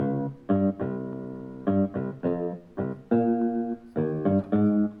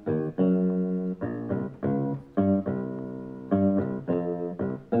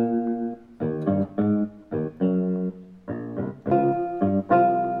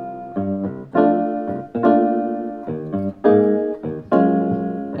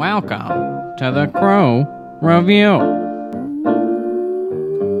Welcome to the Crow Review.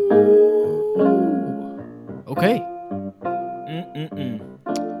 Okay.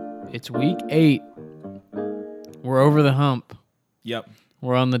 It's week 8. We're over the hump. Yep.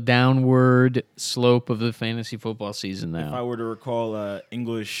 We're on the downward slope of the fantasy football season now. If I were to recall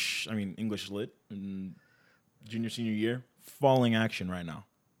English Lit in junior, senior year, falling action right now.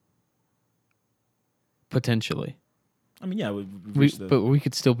 Potentially. I mean, yeah, but we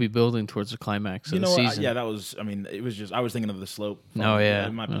could still be building towards the climax of the season. Yeah, that was, it was just, I was thinking of the slope. Oh,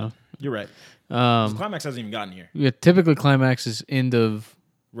 yeah. You're right. The climax hasn't even gotten here. Yeah, typically climax is end of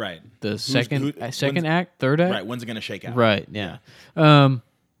right. The second act, third act? Right, when's it going to shake out? Right, yeah. But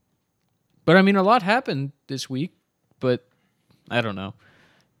I mean, a lot happened this week, but I don't know.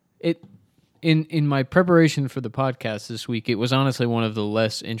 In my preparation for the podcast this week, it was honestly one of the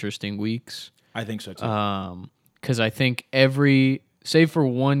less interesting weeks. I think so too. Because I think save for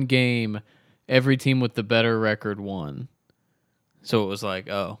one game, every team with the better record won. So it was like,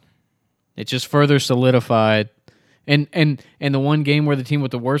 oh, it just further solidified. And the one game where the team with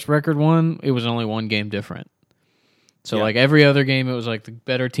the worst record won, it was only one game different. So like every other game, it was like the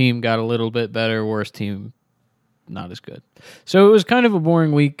better team got a little bit better, worst team not as good. So it was kind of a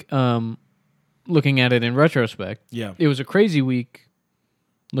boring week looking at it in retrospect. Yeah. It was a crazy week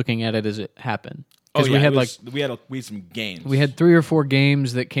looking at it as it happened. Because we had some games. We had 3 or 4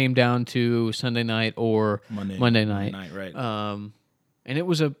 games that came down to Sunday night or Monday night. Right. And it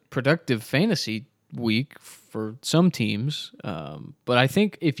was a productive fantasy week for some teams. But I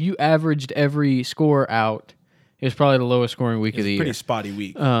think if you averaged every score out, it was probably the lowest scoring week of the year. Pretty spotty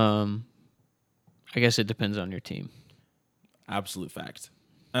week. I guess it depends on your team. Absolute fact.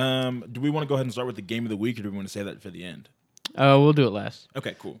 Do we want to go ahead and start with the game of the week, or do we want to say that for the end? We'll do it last.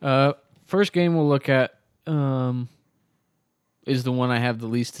 Okay, cool. First game we'll look at is the one I have the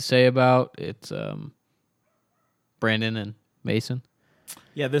least to say about. It's Brandon and Mason.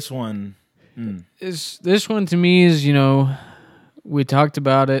 Yeah, this one. This one to me is, we talked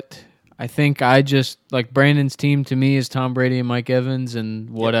about it. I think I just, like, Brandon's team to me is Tom Brady and Mike Evans, and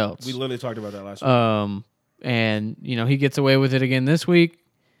what else? We literally talked about that last week. And, he gets away with it again this week.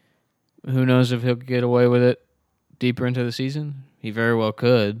 Who knows if he'll get away with it deeper into the season? He very well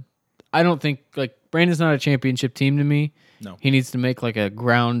could. I don't think, Brandon's not a championship team to me. No. He needs to make, a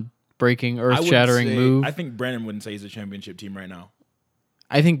ground-breaking, earth-shattering move. I think Brandon wouldn't say he's a championship team right now.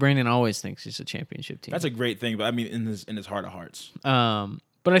 I think Brandon always thinks he's a championship team. That's a great thing, but I mean, in his heart of hearts.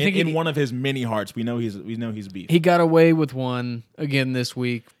 But I think in one of his many hearts, we know he's beef. He got away with one again this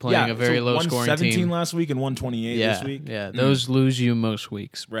week, playing a very low-scoring team. 117 last week and 128 this week. Yeah, those lose you most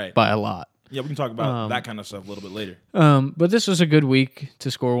weeks, right, by a lot. Yeah, we can talk about that kind of stuff a little bit later. But this was a good week to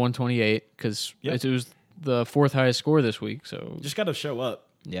score 128 because it was the 4th highest score this week. So just got to show up.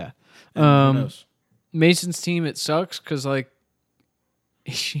 Yeah. Who knows? Mason's team, it sucks because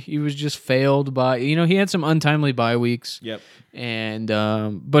he was just failed by he had some untimely bye weeks. Yep. And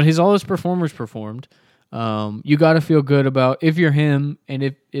but all his performers performed. You got to feel good about if you're him,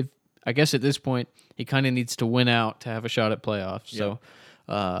 and if I guess at this point he kind of needs to win out to have a shot at playoffs. Yep. So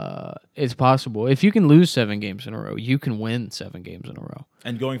it's possible. If you can lose 7 games in a row, you can win 7 games in a row.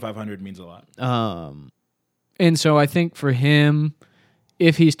 And going 500 means a lot. And so I think for him,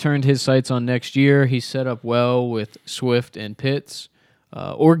 if he's turned his sights on next year, he's set up well with Swift and Pitts,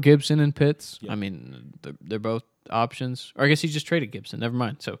 or Gibson and Pitts. Yep. I mean, they're both options. Or I guess he just traded Gibson. Never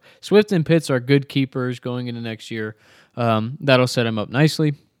mind. So Swift and Pitts are good keepers going into next year. That'll set him up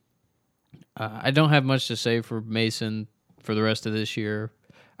nicely. I don't have much to say for Mason for the rest of this year.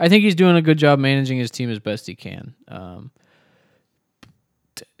 I think he's doing a good job managing his team as best he can.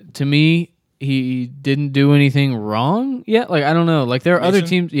 To me, he didn't do anything wrong yet. I don't know. There are other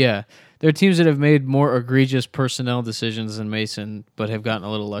teams. Yeah, there are teams that have made more egregious personnel decisions than Mason, but have gotten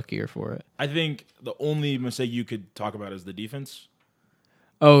a little luckier for it. I think the only mistake you could talk about is the defense.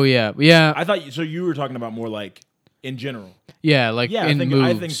 Oh yeah. I thought so. You were talking about more in general. Yeah, I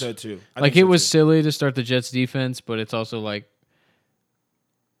think so too. It was silly to start the Jets defense, but it's also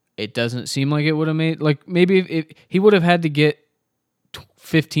it doesn't seem like it would have made maybe if he would have had to get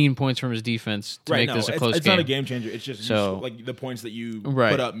 15 points from his defense to make this a close game. It's not a game changer. It's just the points that you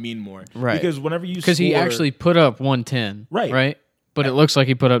put up mean more. Right. Because whenever you because he actually put up 110. Right. But it looks like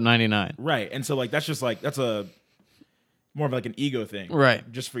he put up 99. Right. And so that's just that's a more of an ego thing. Right.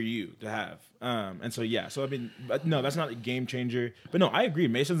 Just for you to have. And so so I mean, no, that's not a game changer. But no, I agree.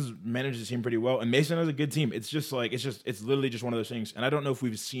 Mason's managed his team pretty well, and Mason has a good team. It's just it's literally just one of those things. And I don't know if I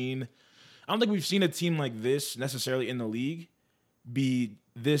don't think we've seen a team like this necessarily in the league be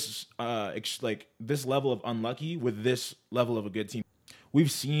this this level of unlucky with this level of a good team.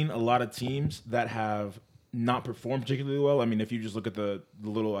 we've seen a lot of teams that have not performed particularly well. I mean, if you just look at the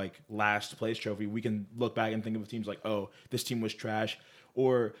little like last place trophy, we can look back and think of teams like, oh, this team was trash,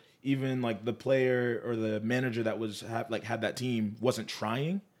 or even like the player or the manager that was had that team wasn't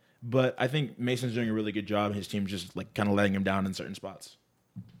trying. But I think Mason's doing a really good job. His team's just like kind of letting him down in certain spots.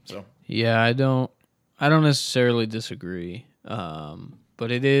 So yeah, I don't necessarily disagree.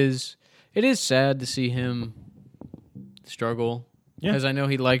 But it is sad to see him struggle because I know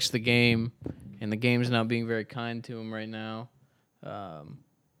he likes the game, and the game's not being very kind to him right now.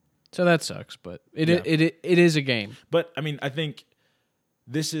 So that sucks, but it is a game. But I mean, I think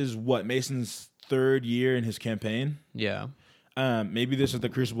this is what Mason's third year in his campaign. Yeah. Maybe this is the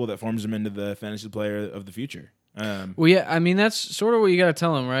crucible that forms him into the fantasy player of the future. Well, yeah, I mean, that's sort of what you got to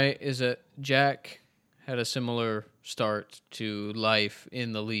tell him, right? Is that Jack had a similar start to life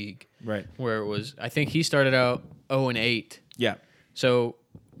in the league. Right. Where it was, I think he started out 0-8. Yeah. So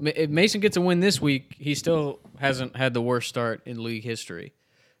if Mason gets a win this week, he still hasn't had the worst start in league history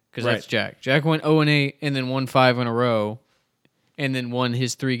because that's Jack. Jack went 0-8 and then won 5 in a row and then won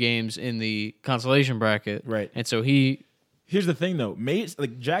his 3 games in the consolation bracket. Right. And so he... Here's the thing, though.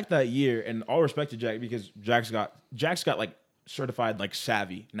 Jack that year, and all respect to Jack because Jack's got like certified like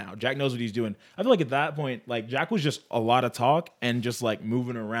savvy now. Jack knows what he's doing. I feel like at that point, like Jack was just a lot of talk and just like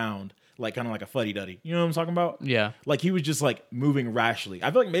moving around, like kind of like a fuddy duddy. You know what I'm talking about? Yeah. Like he was just like moving rashly. I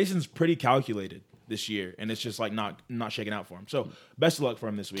feel like Mason's pretty calculated this year, and it's just like not shaking out for him. So best of luck for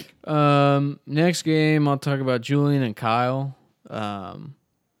him this week. Next game, I'll talk about Julian and Kyle.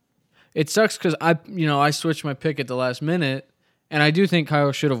 It sucks because I switched my pick at the last minute, and I do think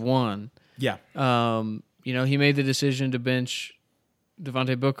Kyle should have won. Yeah. He made the decision to bench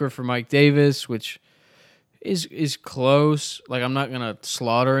Devontae Booker for Mike Davis, which is close. Like, I'm not gonna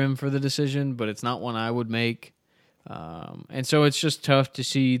slaughter him for the decision, but it's not one I would make. And so it's just tough to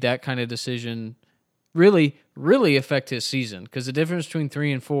see that kind of decision really, really affect his season because the difference between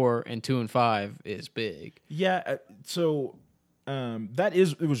 3 and 4 and 2 and 5 is big. Yeah. So.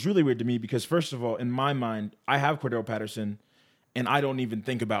 It was really weird to me because first of all, in my mind, I have Cordell Patterson and I don't even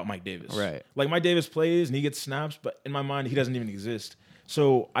think about Mike Davis. Right. Like Mike Davis plays and he gets snaps, but in my mind, he doesn't even exist.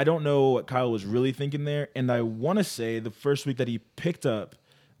 So I don't know what Kyle was really thinking there. And I want to say the first week that he picked up,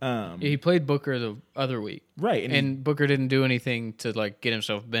 he played Booker the other week. Right. And Booker didn't do anything to like get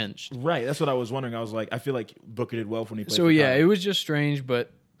himself benched. Right. That's what I was wondering. I was like, I feel like Booker did well when he played. So yeah, it was just strange, but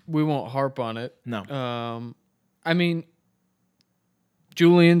we won't harp on it. No. I mean,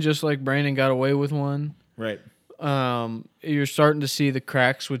 Julian, just like Brandon, got away with one. Right. You're starting to see the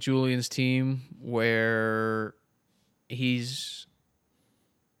cracks with Julian's team where he's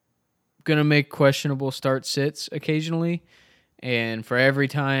going to make questionable start-sits occasionally, and for every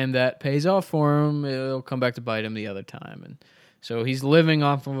time that pays off for him, it'll come back to bite him the other time. And so he's living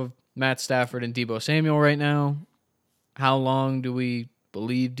off of Matt Stafford and Deebo Samuel right now. How long do we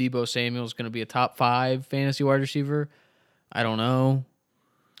believe Deebo Samuel is going to be a top 5 fantasy wide receiver? I don't know.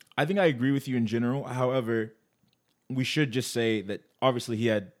 I think I agree with you in general. However, we should just say that obviously he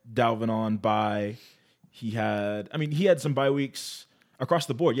had Dalvin on bye. He had some bye weeks across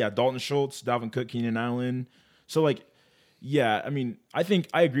the board. Yeah, Dalton Schultz, Dalvin Cook, Keenan Allen. So I think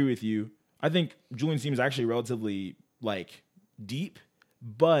I agree with you. I think Julian's team is actually relatively like deep,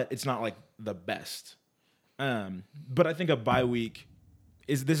 but it's not like the best. But I think a bye week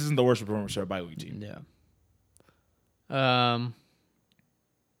isn't the worst performance for a bye week team. Yeah.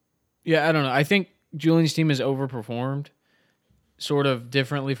 Yeah, I don't know. I think Julian's team has overperformed sort of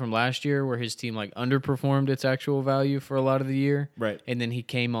differently from last year where his team like underperformed its actual value for a lot of the year. Right. And then he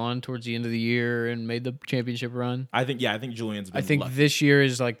came on towards the end of the year and made the championship run. I think Julian's been lucky. This year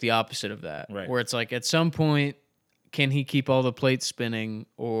is like the opposite of that. Right. Where it's like at some point, can he keep all the plates spinning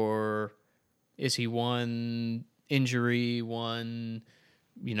or is he one injury, one,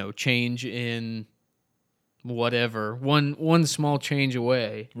 change in whatever, one small change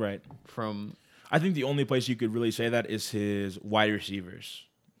away from. I think the only place you could really say that is his wide receivers.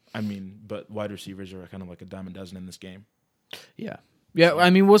 But wide receivers are kind of like a dime a dozen in this game. Yeah. I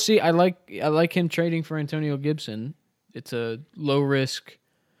mean, we'll see. I like him trading for Antonio Gibson. It's a low risk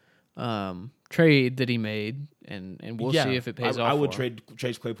trade that he made, and we'll see if it pays off. I would trade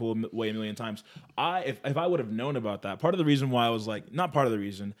Chase Claypool away a million times. If I would have known about that, part of the reason why I was like, not part of the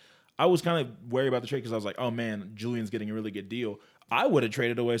reason. I was kind of worried about the trade because I was like, oh, man, Julian's getting a really good deal. I would have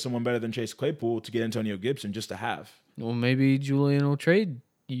traded away someone better than Chase Claypool to get Antonio Gibson just to have. Well, maybe Julian will trade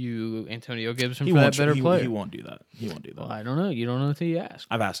you Antonio Gibson for that better player. He won't do that. Well, I don't know. You don't know until you ask.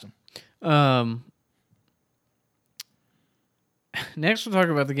 I've asked him. Next, we'll talk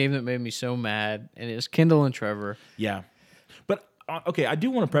about the game that made me so mad, and it's Kendall and Trevor. Yeah. But okay, I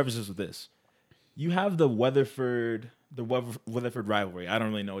do want to preface this with this. You have the Weatherford rivalry. I don't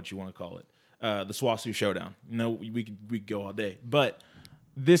really know what you want to call it. The SWOSU showdown. We could go all day, but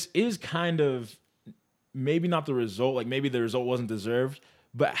this is kind of maybe not the result. Like maybe the result wasn't deserved,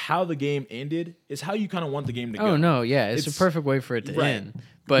 but how the game ended is how you kind of want the game to go. Oh no, yeah, it's a perfect way for it to end.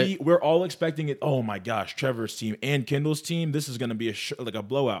 But we're all expecting it. Oh my gosh, Trevor's team and Kendall's team. This is going to be like a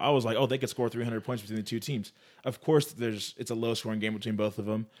blowout. I was like, oh, they could score 300 points between the two teams. Of course, it's a low scoring game between both of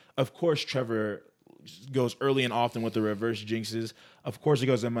them. Of course, Trevor goes early and often with the reverse jinxes. Of course, he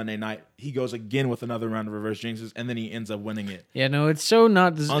goes on Monday night. He goes again with another round of reverse jinxes, and then he ends up winning it. Yeah, no, it's so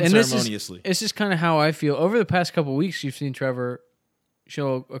not unceremoniously. And this is kind of how I feel. Over the past couple weeks, you've seen Trevor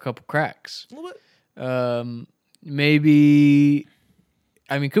show a couple cracks. A little bit. Maybe.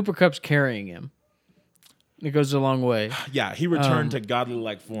 I mean, Cooper Kupp's carrying him. It goes a long way. Yeah, he returned to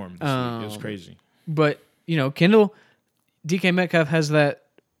godly-like form this week. It was crazy. But, Kendall, DK Metcalf has that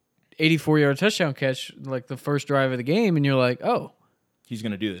 84-yard touchdown catch, like the first drive of the game, and you're like, oh. He's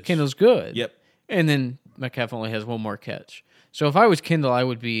going to do this. Kendall's good. Yep. And then Metcalf only has one more catch. So if I was Kendall, I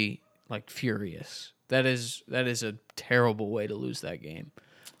would be, like, furious. That is a terrible way to lose that game.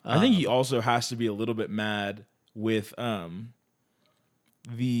 I think he also has to be a little bit mad with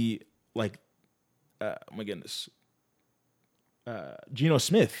my goodness, Geno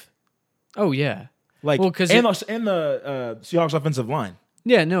Smith. Oh yeah, and the Seahawks offensive line.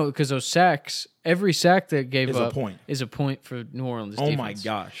 Yeah, no, because those sacks, every sack that gave up is a point for New Orleans. Oh defense. My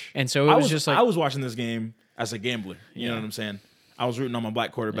gosh! And so it was just like I was watching this game as a gambler. You know what I'm saying? I was rooting on my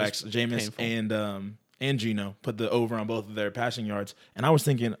black quarterbacks, Jameis and Geno. Put the over on both of their passing yards, and I was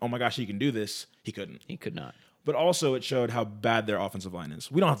thinking, oh my gosh, he can do this. He couldn't. He could not. But also, it showed how bad their offensive line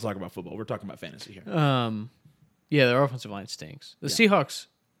is. We don't have to talk about football. We're talking about fantasy here. Yeah, their offensive line stinks. The Seahawks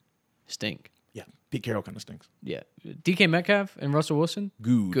stink. Yeah, Pete Carroll kind of stinks. Yeah, DK Metcalf and Russell Wilson,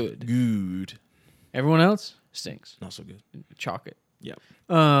 good. Everyone else stinks. Not so good. Chalk it. Yeah.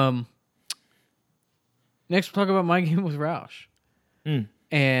 Next, we'll talk about my game with Roush.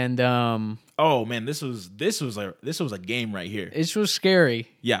 And oh man, this was a game right here. This was scary.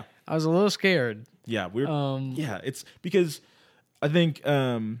 Yeah, I was a little scared. Yeah, it's because I think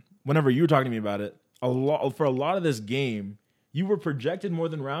whenever you were talking to me about it, for a lot of this game, you were projected more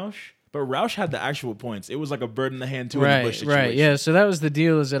than Roush, but Roush had the actual points. It was like a bird in the hand, two in the bush situation. Right, yeah. So that was the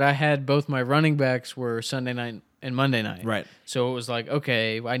deal, is that I had both my running backs were Sunday night and Monday night. Right. So it was like,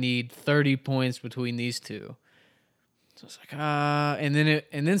 okay, I need 30 points between these two. So it's like, and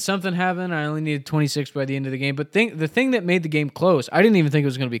then something happened. I only needed 26 by the end of the game. But the thing that made the game close, I didn't even think it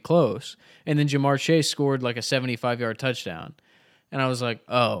was going to be close. And then Jamar Chase scored like a 75-yard touchdown. And I was like,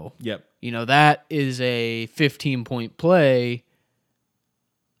 oh. Yep. That is a 15-point play.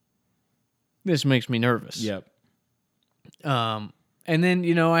 This makes me nervous. Yep. And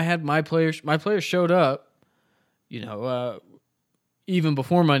then, I had my players. My players showed up, even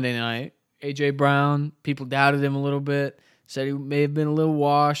before Monday night. A.J. Brown, people doubted him a little bit, said he may have been a little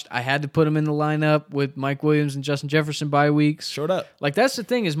washed. I had to put him in the lineup with Mike Williams and Justin Jefferson bye weeks. Showed up. Like, that's the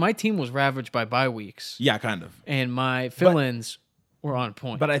thing, is my team was ravaged by bye weeks. Yeah, kind of. And my fill-ins were on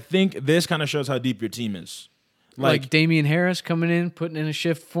point. But I think this kind of shows how deep your team is. Like Damian Harris coming in, putting in a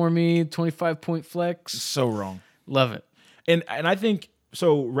shift for me, 25-point flex. So wrong. Love it. And I think,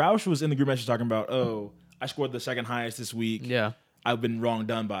 so Roush was in the group message talking about, oh, I scored the second highest this week. Yeah. I've been wrong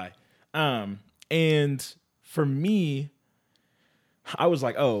done by. And for me, I was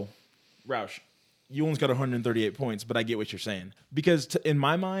like, oh, Roush, you only got 138 points, but I get what you're saying. Because in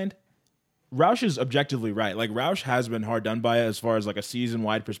my mind, Roush is objectively right. Like, Roush has been hard done by as far as like a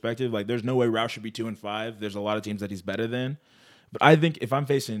season-wide perspective. Like, there's no way Roush should be 2-5. There's a lot of teams that he's better than. But I think if I'm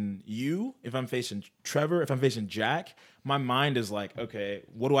facing you, if I'm facing Trevor, if I'm facing Jack, my mind is like, okay,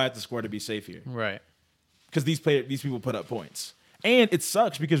 what do I have to score to be safe here? Right. Because these people put up points. And it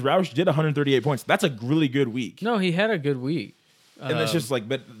sucks because Roush did 138 points. That's a really good week. No, he had a good week. And it's just like,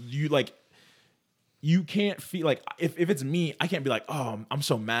 but you can't feel like, if it's me, I can't be like, oh, I'm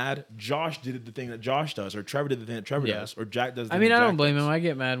so mad. Josh did the thing that Josh does, or Trevor did the thing that Trevor does, or Jack does the thing that Jack I don't blame him. I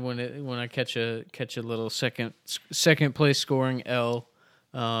get mad when I catch a little second place scoring L.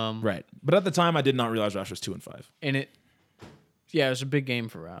 Right. But at the time, I did not realize Roush was 2-5. And it was a big game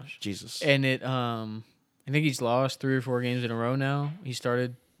for Roush. Jesus. And I think he's lost 3 or 4 games in a row now. May have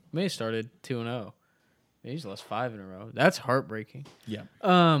started 2-0. He's lost 5 in a row. That's heartbreaking. Yeah.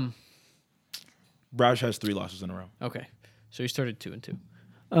 Roush has 3 losses in a row. Okay. So he started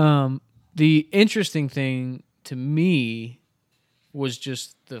 2-2. The interesting thing to me was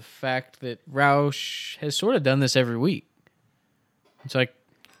just the fact that Roush has sort of done this every week. It's like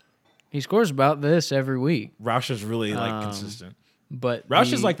he scores about this every week. Roush is really consistent. But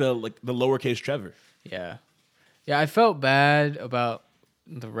Roush is like the lowercase Trevor. yeah. Yeah, I felt bad about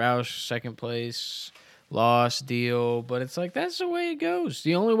the Roush second place loss deal, but it's like that's the way it goes.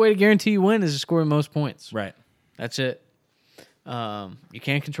 The only way to guarantee you win is to score the most points. Right. That's it. You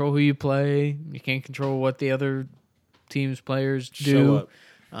can't control who you play. You can't control what the other team's players do. Show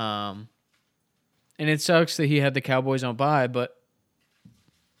up. And it sucks that he had the Cowboys on bye, but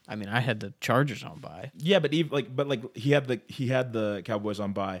I mean, I had the Chargers on bye. Yeah, but he had the Cowboys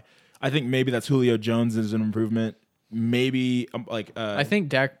on bye. I think maybe that's Julio Jones is an improvement. Maybe I think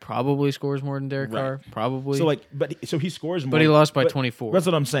Dak probably scores more than Derek Carr. Probably. So he scores more. But he lost by 24. That's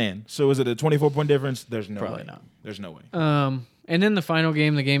what I'm saying. So is it a 24-point difference? There's no Probably way. not. There's no way. And then the final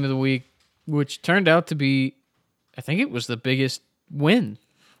game, the game of the week, which turned out to be, I think it was the biggest win.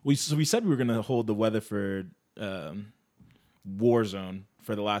 We said we were going to hold the Weatherford war zone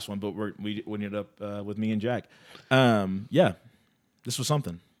for the last one, but we ended up with me and Jack. Yeah, this was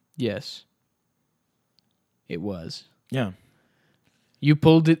something. Yes, it was. Yeah, you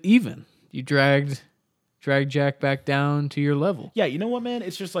pulled it even. You dragged Jack back down to your level. Yeah, you know what, man?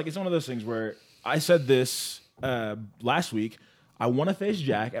 It's just like it's one of those things where I said this last week. I want to face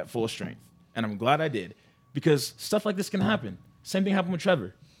Jack at full strength, and I'm glad I did because stuff like this can happen. Same thing happened with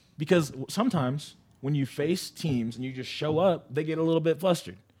Trevor. Because sometimes when you face teams and you just show up, they get a little bit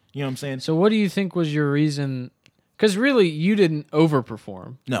flustered. You know what I'm saying? So what do you think was your reason? Because really, you didn't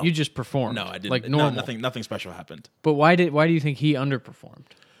overperform. No. You just performed. No, I didn't. Like normal. No, nothing special happened. But why do you think he underperformed?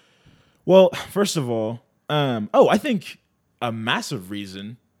 Well, first of all, I think a massive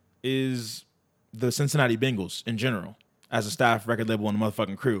reason is the Cincinnati Bengals in general, as a staff, record label, and a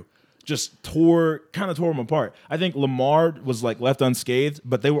motherfucking crew. Just tore them apart. I think Lamar was like left unscathed,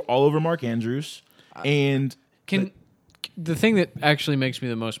 but they were all over Mark Andrews. And the thing that actually makes me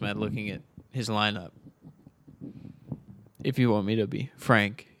the most mad looking at his lineup, if you want me to be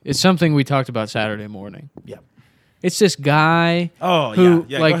frank, it's something we talked about Saturday morning. Yeah. It's this guy who,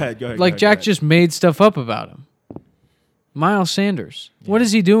 go ahead. Like Jack just made stuff up about him. Miles Sanders. Yeah. What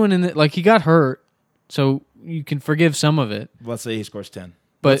is he doing in he got hurt, so you can forgive some of it. Let's say he scores 10.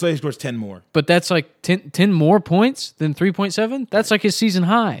 But, let's say he scores 10 more. But that's like 10 more points than 3.7? That's like his season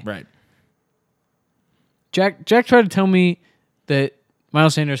high. Right. Jack tried to tell me that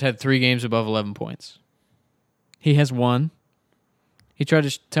Miles Sanders had 3 games above 11 points. He has 1. He tried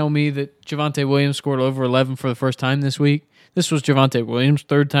to tell me that Javonte Williams scored over 11 for the first time this week. This was Javonte Williams'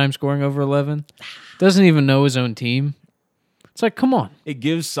 3rd time scoring over 11. Doesn't even know his own team. It's like, come on. It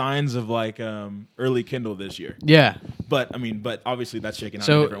gives signs of like early Kindle this year. Yeah. But obviously that's shaken out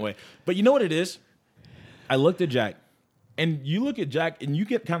in a different way. But you know what it is? I looked at Jack, and you look at Jack, and you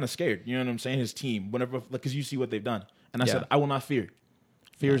get kind of scared. You know what I'm saying? His team, whenever, because you see what they've done. And I said, I will not fear.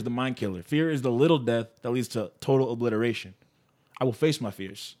 Fear is the mind killer. Fear is the little death that leads to total obliteration. I will face my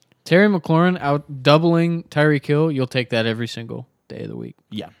fears. Terry McLaurin out doubling Tyreek Hill, you'll take that every single day of the week.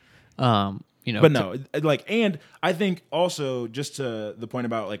 Yeah. But no, and I think also just to the point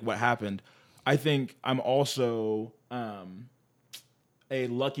about like what happened, I think I'm also a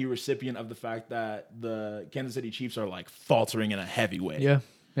lucky recipient of the fact that the Kansas City Chiefs are like faltering in a heavy way. Yeah.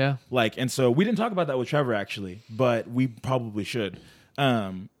 Yeah. Like, and so we didn't talk about that with Trevor actually, but we probably should.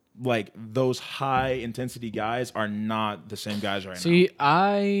 Like those high intensity guys are not the same guys right now. See,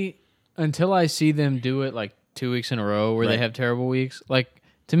 until I see them do it like 2 weeks in a row where they have terrible weeks, like.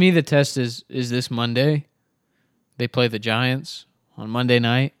 To me, the test is this Monday. They play the Giants on Monday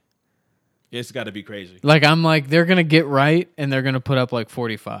night. It's got to be crazy. Like, I'm like, they're going to get right, and they're going to put up like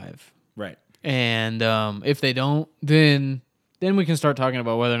 45. Right. And if they don't, then we can start talking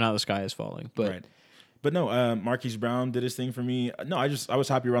about whether or not the sky is falling. But right. But no, Marquise Brown did his thing for me. No, I was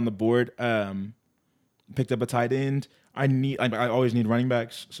happy around the board. Picked up a tight end. I always need running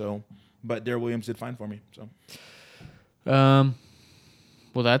backs. So, but Darrell Williams did fine for me. So.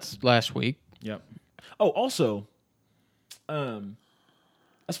 Well, that's last week. Yep. Oh, also,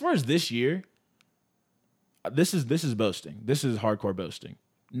 as far as this year, this is boasting. This is hardcore boasting.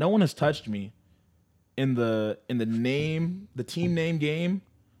 No one has touched me in the team name game,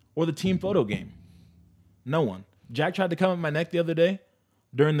 or the team photo game. No one. Jack tried to come at my neck the other day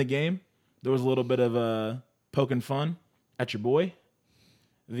during the game. There was a little bit of poking fun at your boy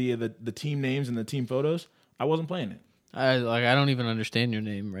via the team names and the team photos. I wasn't playing it. I don't even understand your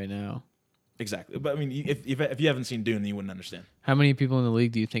name right now. Exactly, but I mean, if you haven't seen Dune, then you wouldn't understand. How many people in the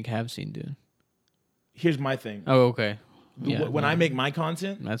league do you think have seen Dune? Here's my thing. Oh, okay. Yeah, when I make my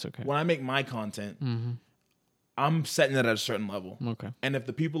content, that's okay. When I make my content, mm-hmm. I'm setting it at a certain level. Okay. And if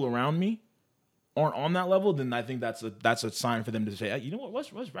the people around me aren't on that level, then I think that's a sign for them to say, hey, you know what?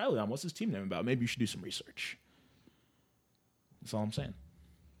 What's Riley on? What's his team name about? Maybe you should do some research. That's all I'm saying.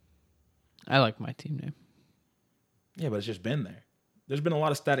 I like my team name. Yeah, but it's just been there. There's been a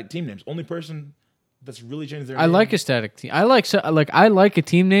lot of static team names. Only person that's really changed their I name. like a static team. I like a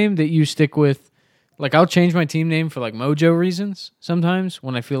team name that you stick with. Like, I'll change my team name for like mojo reasons sometimes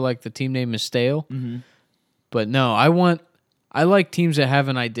when I feel like the team name is stale. Mm-hmm. But no, I like teams that have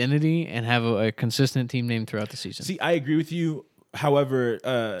an identity and have a consistent team name throughout the season. See, I agree with you. However,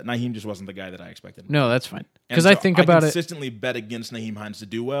 Naheem just wasn't the guy that I expected. No, that's fine. And Because so I think about it. I consistently bet against Naheem Hines to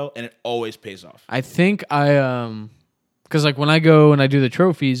do well, and it always pays off. I think because like when I go and I do the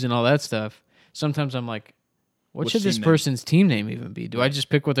trophies and all that stuff, sometimes I'm like, what What's should this team name? person's team name even be? Do I just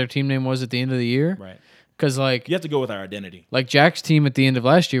pick what their team name was at the end of the year? Right. Because like You have to go with our identity. Jack's team at the end of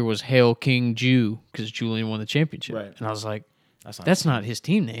last year was Hail King Jew because Julian won the championship. Right. And I was like, That's not his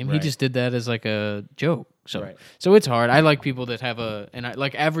team name. He Right. just did that as like a joke. Right. So it's hard. I like people that have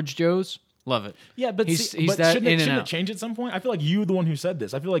like Average Joe's. Love it. Yeah, but He's but that shouldn't in and shouldn't out. it change at some point? I feel like you were the one who said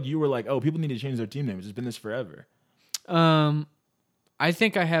this. I feel like you were like, oh, people need to change their team names. It's been this forever. I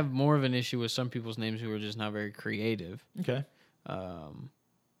think I have more of an issue with some people's names who are just not very creative, Okay.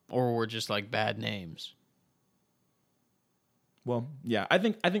 or were just like bad names. Well, yeah, I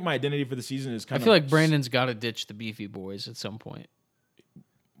think my identity for the season is I kind of. feel like Brandon's got to ditch the Beefy Boys at some point.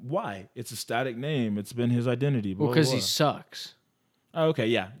 Why? It's a static name. It's been his identity. Well, because he sucks. Oh, okay,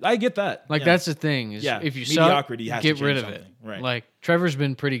 yeah, I get that. Like yeah. that's the thing. Is Yeah, if you mediocrity suck, has to get rid change of it. something. Right. Like Trevor's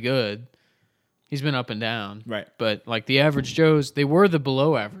been pretty good. He's been up and down. Right. But like the Average Joes, they were the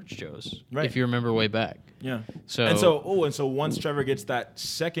below Average Joes. Right. If you remember way back. Yeah. So And so once Trevor gets that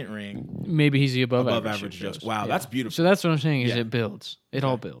second ring, maybe he's the above average Joes. Wow, that's beautiful. So that's what I'm saying. Is Yeah. it builds? It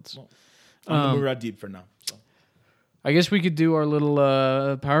all builds. Well, I'm gonna move out deep for now. So. I guess we could do our little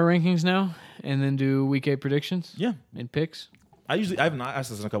power rankings now, and then do week 8 predictions. Yeah, And picks. I have not asked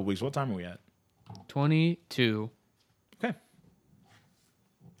this in a couple weeks. What time are we at? 22. Okay.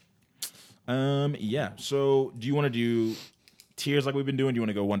 Yeah. So, do you want to do tiers like we've been doing? Do you want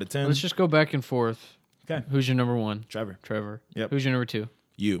to go 1 to 10? Let's just go back and forth. Okay. Who's your number 1? Trevor. Yep. Yep. Who's your number 2?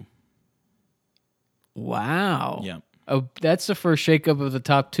 You. Wow. Yeah. Oh, that's the first shakeup of the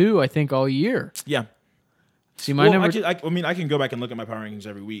top 2, I think, all year. Yeah. See, my number. I can go back and look at my power rankings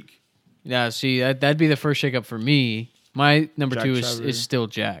every week. Yeah. See, that'd be the first shakeup for me. My number Jack 2 Trevor. is still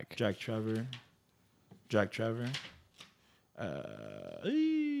Jack. Jack Trevor.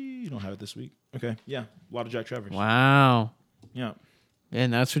 You don't have it this week. Okay. Yeah. A lot of Jack Trevors. Wow. Yeah.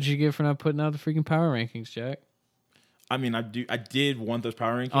 And that's what you get for not putting out the freaking power rankings, Jack. I mean, I did want those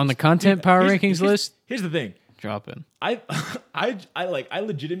power rankings On the content power rankings list, Here's the thing. drop in. I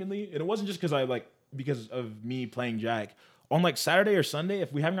legitimately, and it wasn't just because of me playing Jack. On like Saturday or Sunday,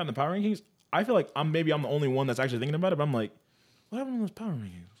 if we haven't gotten the power rankings, I feel like I'm the only one that's actually thinking about it. But I'm like, what happened to those power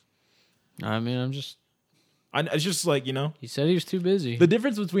rankings? I mean, It's just like, he said he was too busy. the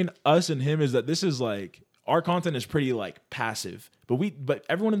difference between us and him is that this is like our content is pretty like passive, but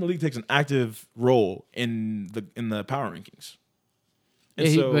everyone in the league takes an active role in the power rankings.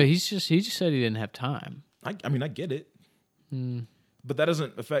 And but he just said he didn't have time. I mean, I get it, but that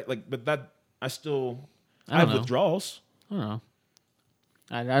doesn't affect I still I have don't know. withdrawals. I don't know.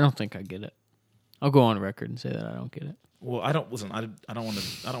 I don't think I get it. I'll go on record and say that I don't get it. Well, I don't listen. I don't want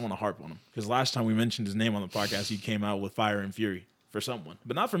to harp on him because last time we mentioned his name on the podcast, he came out with fire and fury for someone,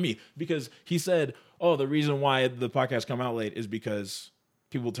 but not for me because he said, "Oh, the reason why the podcast come out late is because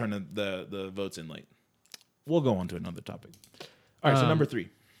people turn the votes in late." We'll go on to another topic. All right, so number 3.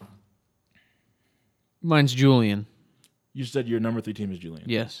 Mine's Julian. You said your number 3 team is Julian.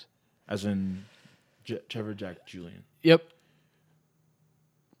 Yes. As in Trevor, Jack, Julian. Yep.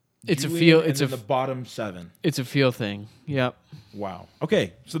 It's Julian a feel. and It's then the bottom 7. It's a feel thing. Yep. Wow.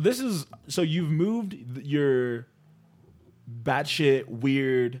 Okay, so you've moved your batshit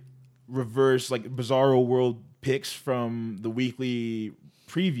weird reverse like bizarro world picks from the weekly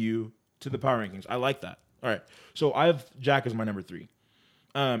preview to the power rankings. I like that. All right. So I have Jack as my number 3.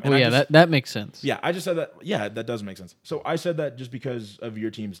 That makes sense. Yeah, I just said that. Yeah, that does make sense. So I said that just because of your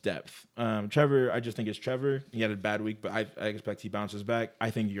team's depth. Trevor, I just think it's Trevor. He had a bad week, but I expect he bounces back. I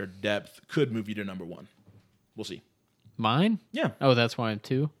think your depth could move you to number 1. We'll see. Mine? Yeah. Oh, that's why I'm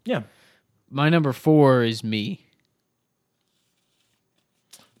 2. Yeah. My number 4 is me.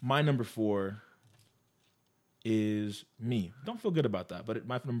 My number 4 is me. Don't feel good about that, but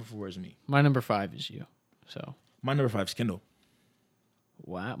my number 4 is me. My number 5 is you. So. My number 5 is Kendall.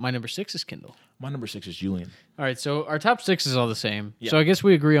 Wow. My number 6 is Kindle. My number 6 is Julian. All right, so our top 6 is all the same. Yeah. So I guess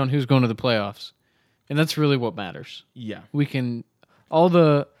we agree on who's going to the playoffs. And that's really what matters. Yeah. We can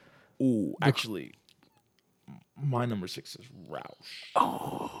Ooh, actually, my number 6 is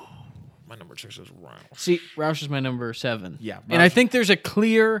Roush. My number 6 is Roush. See, Roush is my number 7. Yeah, and I Roush. think there's a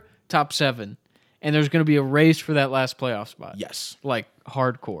clear top 7, and there's going to be a race for that last playoff spot. Yes. Like,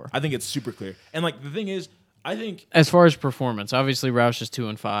 hardcore. I think it's super clear. And, like, the thing is, I think... As far as performance, obviously Roush is 2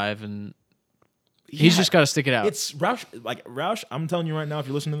 and 5, and he's just got to stick it out. It's Roush. Like, Roush, I'm telling you right now, if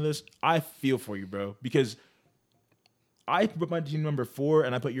you're listening to this, I feel for you, bro. Because I put my team number 4,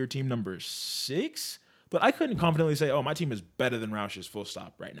 and I put your team number 6, but I couldn't confidently say, oh, my team is better than Roush's, full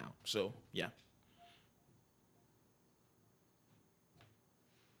stop, right now. So, yeah.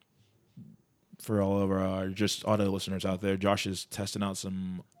 For all of our just audio listeners out there, Josh is testing out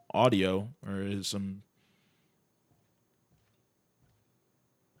some audio, or is some...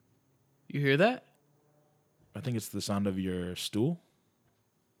 You hear that? I think it's the sound of your stool.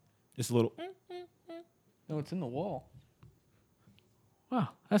 It's a little... No, it's in the wall. Wow,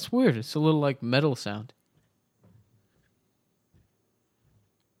 that's weird. It's a little like metal sound.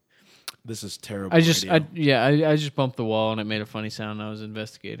 This is terrible. I just radio. just bumped the wall and it made a funny sound. And I was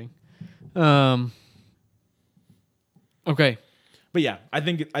investigating. Okay. But yeah, I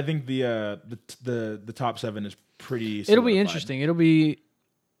think the top 7 is pretty. It'll be solidified. interesting. It'll be,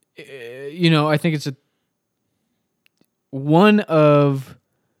 I think it's one of.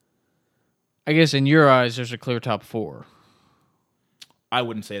 I guess in your eyes, there's a clear top 4. I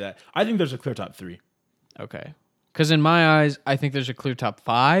wouldn't say that. I think there's a clear top 3. Okay. Because in my eyes, I think there's a clear top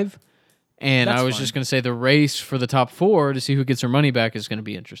 5. And That's I was fine. just going to say the race for the top 4 to see who gets their money back is going to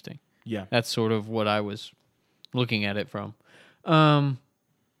be interesting. Yeah. That's sort of what I was looking at it from. I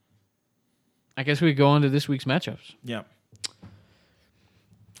guess we go on to this week's matchups. Yeah.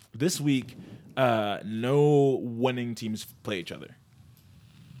 This week, no winning teams play each other.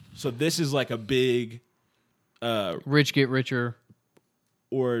 So this is like a big, Rich get richer.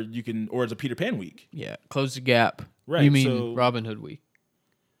 or it's a Peter Pan week. Yeah. Close the gap. Right, You mean so- Robin Hood week.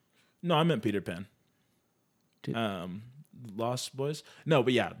 No, I meant Peter Pan. Did- Lost Boys. No,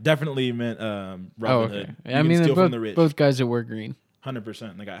 but yeah, definitely meant Robin Oh, okay. Hood. You I can mean, steal they're from the rich. both guys that wear green.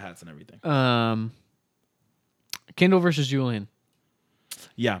 100%. They got hats and everything. Kendall versus Julian.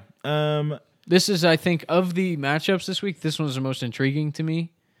 Yeah. This is, I think, of the matchups this week, this one was the most intriguing to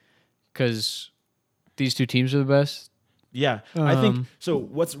me because these two teams are the best. Yeah. I think so.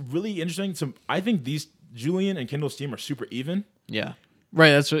 What's really interesting? So I think these Julian and Kendall's team are super even. Yeah.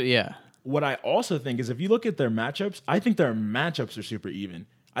 Right. That's what, yeah. What I also think is if you look at their matchups, I think their matchups are super even.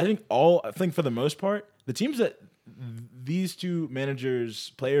 I think for the most part, the teams that these two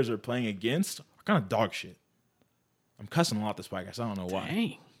players are playing against are kind of dog shit. I'm cussing a lot this podcast. I don't know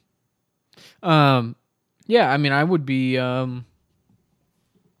why. Dang. Yeah, I mean, I would be. I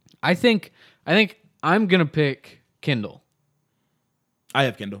think I'm gonna pick Kendall, I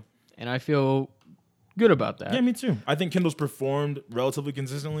have Kendall. and I feel good about that. Yeah, me too. I think Kendall's performed relatively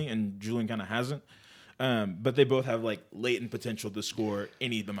consistently, and Julian kind of hasn't. But they both have like latent potential to score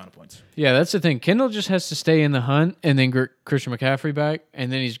any amount of points. Yeah, that's the thing. Kendall just has to stay in the hunt, and then Christian McCaffrey back,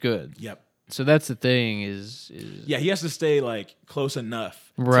 and then he's good. Yep. So that's the thing. Is Yeah, he has to stay like close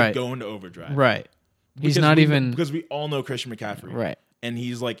enough Right. to go into overdrive. right. He's Because not we- even because we all know Christian McCaffrey. right. And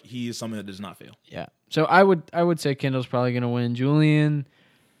he is something that does not fail. Yeah. So I would say Kendall's probably going to win. Julian,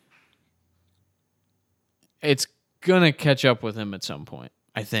 it's going to catch up with him at some point,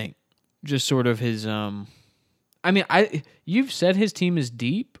 I think. Just sort of his I mean, you've said his team is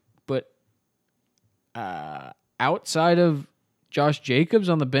deep, but outside of Josh Jacobs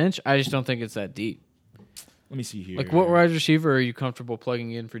on the bench, I just don't think it's that deep. Let me see here. Like, what wide receiver are you comfortable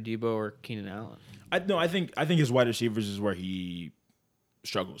plugging in for Debo or Keenan Allen? I think kind of his is where he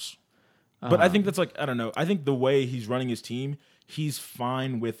struggles. But I think that's like, I don't know. I think the way he's running his team, he's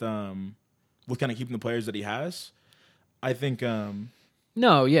fine with kind of keeping the players that he has. I think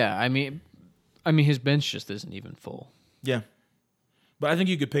No, yeah. I mean his bench just isn't even full. yeah. But I think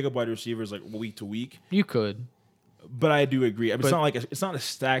you could pick up wide receivers like week to week. You could. But I do agree. I mean, it's not a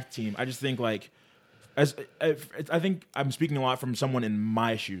stacked team. I just think like I think I'm speaking a lot from someone in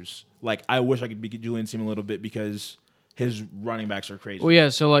my shoes. Like I wish I could beat Julian's team a little bit because his running backs are crazy. Well, yeah,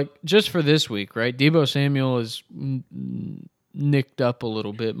 so like just for this week, right? Debo Samuel is nicked up a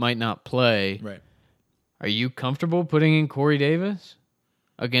little bit, might not play. Right. Are you comfortable putting in Corey Davis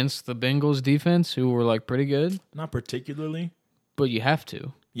against the Bengals defense, who were like pretty good? Not particularly. But you have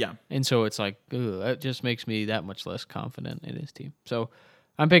to. Yeah. And so it's like, that just makes me that much less confident in his team. So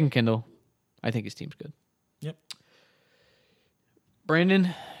I'm picking Kendall. I think his team's good. Yep. Brandon,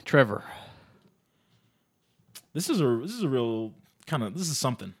 Trevor. This is a real this is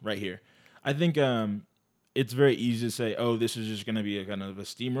something right here. I think it's very easy to say, oh, this is just going to be a kind of a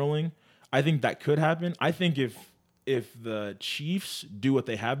steamrolling. I think that could happen. I think if if the Chiefs do what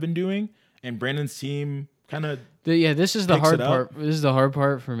they have been doing and Brandon's team kind of this is the picks hard it up. part. This is the hard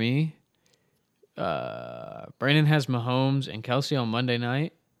part for me. Brandon has Mahomes and Kelsey on Monday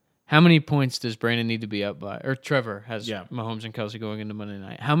night. How many points does Brandon need to be up by? Or Trevor has Mahomes and Kelsey going into Monday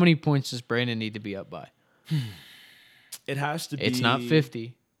night. How many points does Brandon need to be up by? It has to be. It's not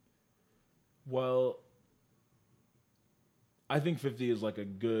 50. Well, I think 50 is like a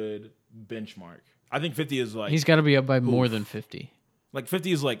good benchmark. I think 50 is like He's got to be up by more than 50. Like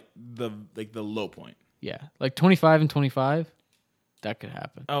 50 is like the low point. Yeah, like 25 and 25, that could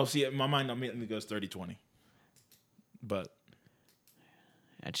happen. Oh, see, in my mind immediately goes 30-20. But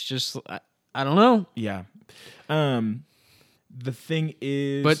It's just I don't know. yeah. The thing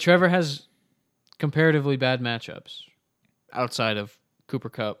is, But Trevor has comparatively bad matchups outside of Cooper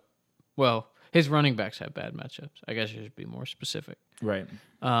Kupp. Well, his running backs have bad matchups. I guess you should be more specific. right.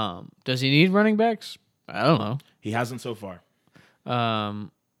 Does he need running backs? I don't know. He hasn't so far.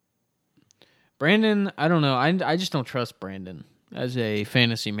 Brandon, I don't know. I just don't trust Brandon as a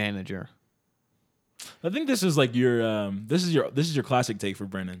fantasy manager. I think this is like your this is your classic take for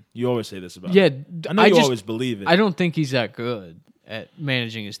Brennan. You always say this about Yeah, him. I know you always believe it. I don't think he's that good at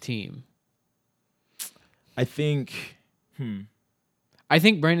managing his team. I think I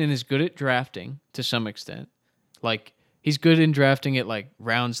think Brandon is good at drafting to some extent. Like he's good in drafting at like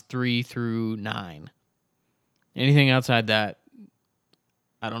rounds 3 through 9. Anything outside that,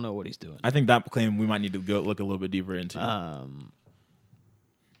 I don't know what he's doing. I think that claim we might need to go look a little bit deeper into.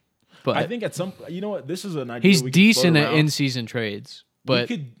 But I think at some, you know what, this is an idea. he's we could decent float at around. in-season trades.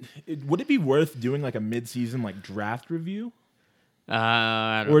 But would it be worth doing like a mid-season like draft review,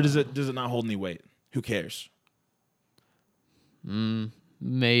 I don't or know. does it not hold any weight? Who cares?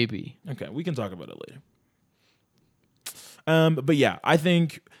 Maybe. Okay, we can talk about it later. But yeah, I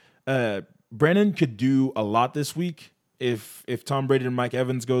think Brandon could do a lot this week if Tom Brady and Mike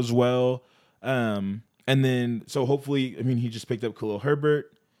Evans goes well. And then so hopefully, I mean, he just picked up Khalil Herbert.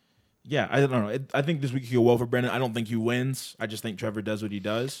 Yeah, I don't know. I think this week could go well for Brandon. I don't think he wins. I just think Trevor does what he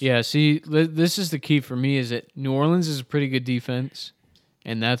does. Yeah, see, this is the key for me is that New Orleans is a pretty good defense,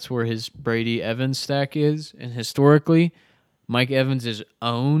 and that's where his Brady-Evans stack is. And historically, Mike Evans is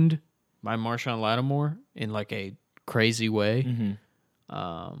owned by Marshawn Lattimore in like a crazy way.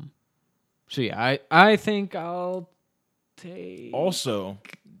 Mm-hmm. So yeah, I think I'll take. Also,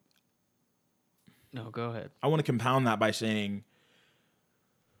 No, go ahead. I want to compound that by saying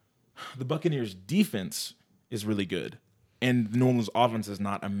the Buccaneers' defense is really good, and New Orleans' offense is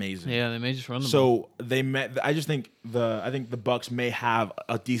not amazing. Yeah, they may just run the ball. So they met. I just think the Bucs may have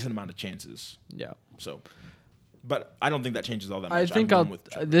a decent amount of chances. Yeah. So, but I don't think that changes all that much. I think I'm going with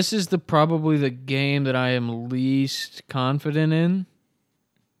Trevor. this is probably the game that I am least confident in,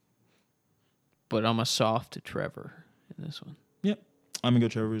 but I'm a soft to Trevor in this one. Yep, I'm gonna go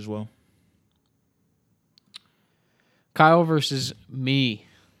Trevor as well. Kyle versus me.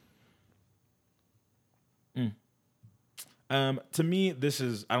 To me, this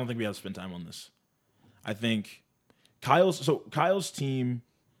is. I don't think we have to spend time on this. I think Kyle's team.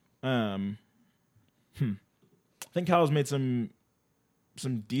 I think Kyle's made some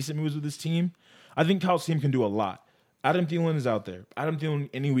decent moves with his team. I think Kyle's team can do a lot. Adam Thielen is out there. Adam Thielen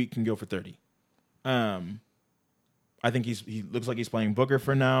any week can go for 30. I think he looks like he's playing Booker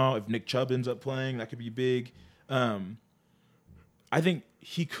for now. If Nick Chubb ends up playing, that could be big. I think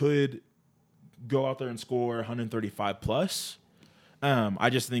he could go out there and score 135 plus. I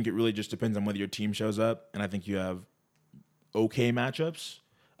just think it really just depends on whether your team shows up, and I think you have okay matchups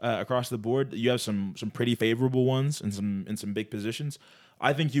across the board. You have some pretty favorable ones and some big positions.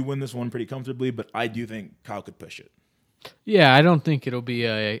 I think you win this one pretty comfortably, but I do think Kyle could push it. Yeah, I don't think it'll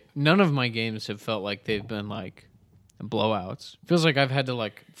be none of my games have felt like they've been like blowouts. Feels like I've had to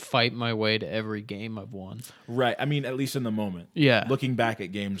like fight my way to every game I've won. Right. I mean, at least in the moment. Yeah. Looking back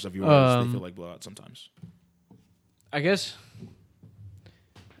at games of yours, they feel like blowouts sometimes. I guess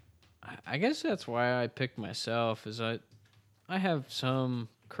that's why I picked myself is I have some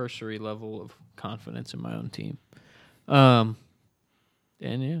cursory level of confidence in my own team. And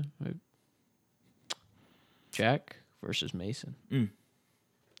yeah, Jack versus Mason.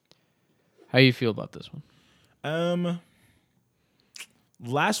 How you feel about this one?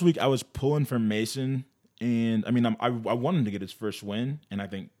 Last week I was pulling for Mason, and I mean I wanted to get his first win, and I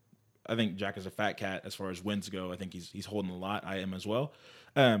think Jack is a fat cat as far as wins go. I think he's holding a lot. I am as well.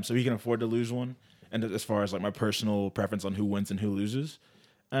 So he can afford to lose one. And as far as like my personal preference on who wins and who loses,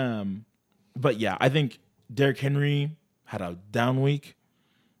 but yeah, I think Derrick Henry had a down week,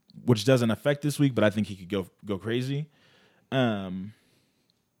 which doesn't affect this week, but I think he could go crazy. Yeah,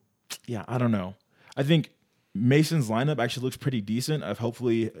 I don't know. I think Mason's lineup actually looks pretty decent.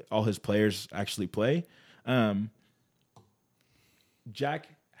 Hopefully all his players actually play. Jack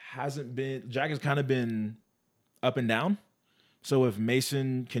has kind of been up and down. So if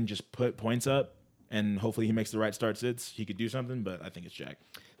Mason can just put points up and hopefully he makes the right start sits, he could do something, but I think it's Jack.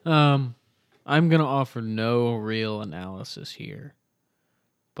 I'm going to offer no real analysis here,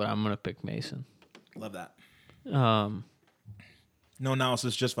 but I'm going to pick Mason. Love that. Um, No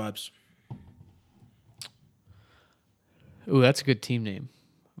analysis, just vibes. Ooh, that's a good team name.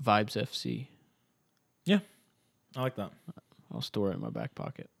 Vibes FC. Yeah, I like that. I'll store it in my back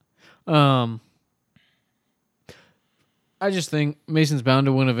pocket. I just think Mason's bound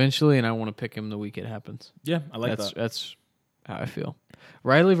to win eventually, and I want to pick him the week it happens. Yeah, I like that. That's how I feel.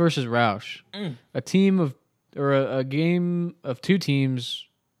 Riley versus Roush. A game of two teams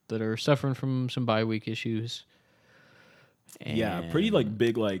that are suffering from some bye week issues. Yeah, pretty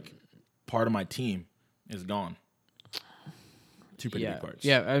big part of my team is gone. Two pretty big parts.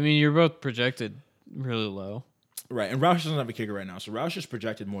 Yeah, I mean you're both projected really low. Right, and Roush doesn't have a kicker right now, so Roush is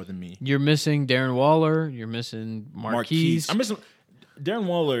projected more than me. You're missing Darren Waller. You're missing Marquise. I'm missing Darren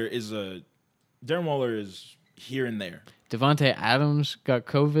Waller is here and there. Devontae Adams got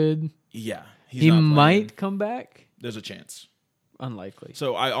COVID. Yeah, he might come back. There's a chance. Unlikely.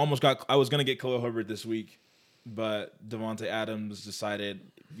 So I was gonna get Khalil Herbert this week, but Devontae Adams decided,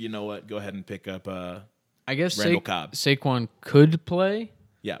 you know what, go ahead and pick up I guess Randall Cobb. Saquon could play.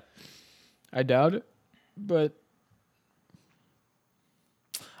 Yeah. I doubt it, but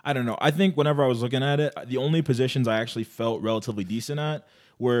I don't know. I think whenever I was looking at it, the only positions I actually felt relatively decent at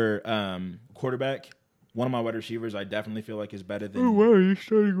were quarterback. One of my wide receivers I definitely feel like is better than... Oh, wow, you're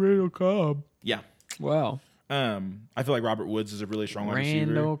starting Randall Cobb. Yeah. Wow. I feel like Robert Woods is a really strong wide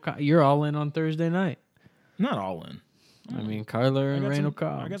receiver. You're all in on Thursday night. Not all in. I mean, Kyler and Randall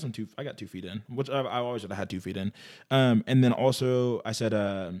Cobb. I got 2 feet in, which I always would have had 2 feet in. And then also I said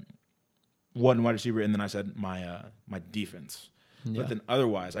one wide receiver, and then I said my defense. Yeah. But then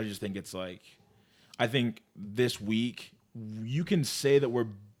otherwise, I just think it's I think this week you can say that we're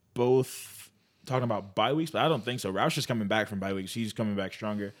both talking about bye weeks, but I don't think so. Roush is coming back from bye weeks. He's coming back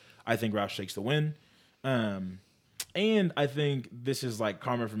stronger. I think Roush takes the win. And I think this is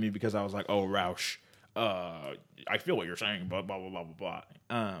karma for me because I was like, oh, Roush, I feel what you're saying, blah, blah, blah, blah, blah,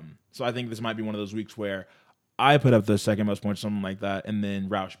 blah. So I think this might be one of those weeks where I put up the second most points, something like that, and then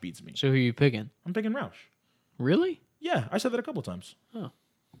Roush beats me. So who are you picking? I'm picking Roush. Really? Yeah, I said that a couple times. Oh.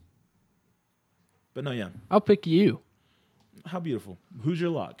 But no, yeah. I'll pick you. How beautiful. Who's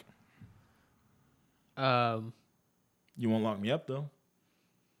your lock? You won't lock me up, though.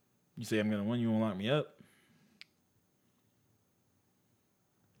 You say I'm going to win, you won't lock me up.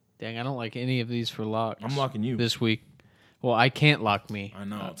 Dang, I don't like any of these for locks. I'm locking you. This week. Well, I can't lock me. I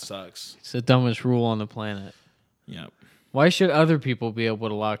know, it sucks. It's the dumbest rule on the planet. Yep. Why should other people be able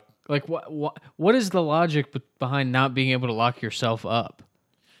to lock? What is the logic behind not being able to lock yourself up?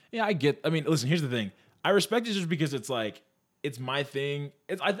 Yeah, I mean, listen, here's the thing. I respect it just because it's my thing.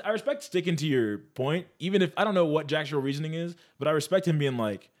 I respect sticking to your point, even if I don't know what Jack's real reasoning is, but I respect him being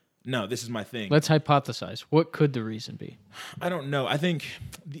no, this is my thing. Let's hypothesize. What could the reason be? I don't know. I think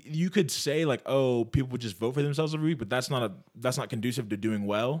you could say oh, people would just vote for themselves every week, but that's not conducive to doing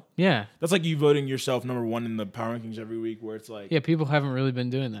well. Yeah. That's like you voting yourself number 1 in the power rankings every week, where it's yeah, people haven't really been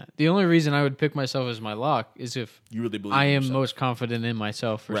doing that. The only reason I would pick myself as my lock is if you really believe I am yourself. most confident in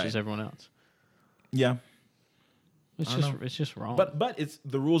myself versus everyone else. Yeah. It's just wrong. But it's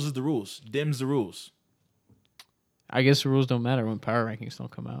the rules is the rules. Dim's the rules. I guess the rules don't matter when power rankings don't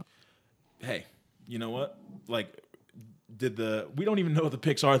come out. Hey, you know what? We don't even know what the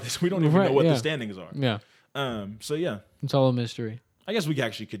picks are. We don't even know what the standings are. Yeah. So yeah, it's all a mystery. I guess we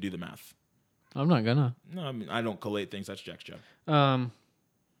actually could do the math. I'm not gonna. No, I mean I don't collate things. That's Jack's job.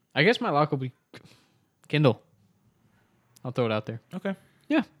 I guess my lock will be Kindle. I'll throw it out there. Okay.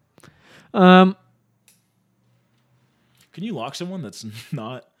 Yeah. Can you lock someone that's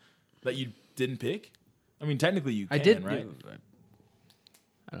not that you didn't pick? I mean, technically you can, I did, right?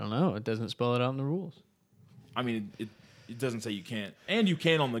 I don't know. It doesn't spell it out in the rules. I mean, it doesn't say you can't. And you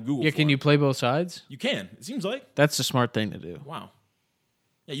can on the Google Yeah, form. can you play both sides? You can. It seems like. That's a smart thing to do. Wow.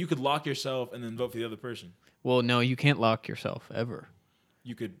 Yeah, you could lock yourself and then vote for the other person. Well, no, you can't lock yourself ever.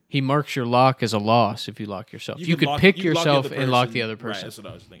 You could. He marks your lock as a loss if you lock yourself. You could pick yourself and lock the other person. Right, that's what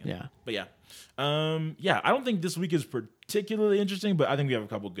I was thinking. Yeah. But yeah. I don't think this week is particularly interesting, but I think we have a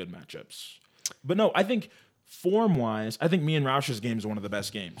couple good matchups. But no, I think form-wise, I think me and Roush's game is one of the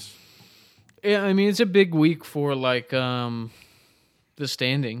best games. Yeah, I mean, it's a big week for, the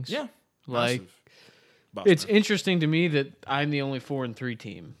standings. Yeah. It's interesting to me that I'm the only 4-3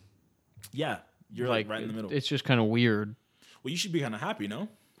 team. Yeah. You're like right in the middle. It's just kind of weird. Well, you should be kind of happy, no?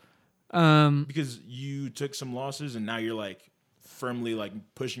 Because you took some losses and now you're like firmly like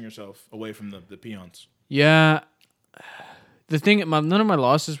pushing yourself away from the peons. Yeah. The thing, none of my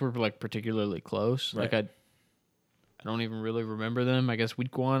losses were like particularly close. Right. Like I don't even really remember them. I guess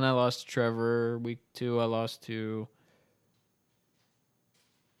week 1 I lost to Trevor. Week 2 I lost to,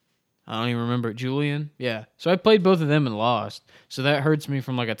 I don't even remember, Julian. Yeah. So I played both of them and lost. So that hurts me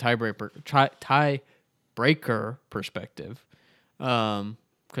from like a tiebreaker perspective.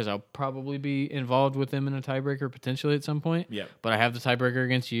 Because I'll probably be involved with them in a tiebreaker potentially at some point. Yeah. But I have the tiebreaker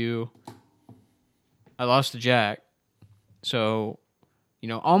against you. I lost to Jack. So,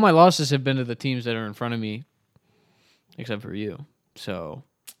 all my losses have been to the teams that are in front of me, except for you. So,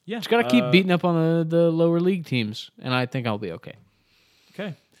 yeah, just got to keep beating up on the lower league teams, and I think I'll be okay.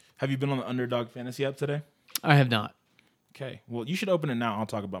 Okay. Have you been on the Underdog Fantasy app today? I have not. Okay. Well, you should open it now. I'll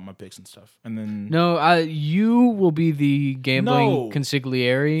talk about my picks and stuff. And then... No, you will be the gambling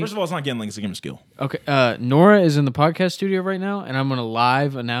consigliere. First of all, it's not gambling. It's a game of skill. Okay. Nora is in the podcast studio right now, and I'm going to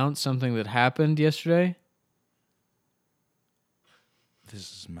live announce something that happened yesterday. This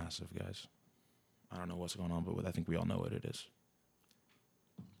is massive, guys. I don't know what's going on, but I think we all know what it is.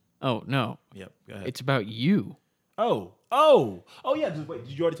 Oh, no. Yep. Go ahead. It's about you. Oh, yeah. Wait,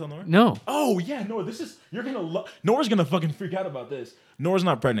 did you already tell Nora? No. Oh, yeah, Nora. Nora's gonna fucking freak out about this. Nora's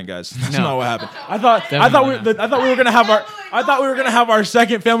not pregnant, guys. That's not what happened. I thought we were gonna have our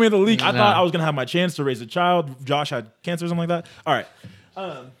second family of the league. I thought I was gonna have my chance to raise a child. Josh had cancer or something like that. All right.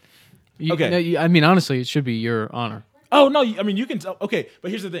 Okay. I mean, honestly, it should be your honor. Oh no, I mean you can tell. Okay,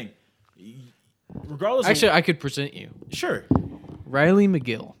 but here's the thing. Regardless, actually, I could present you. Sure. Riley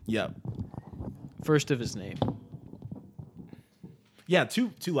McGill. Yep. First of his name. Yeah,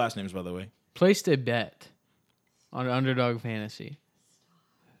 two last names, by the way. Placed a bet on Underdog Fantasy.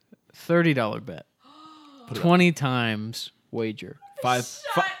 $30 bet. 20 times wager. Five-way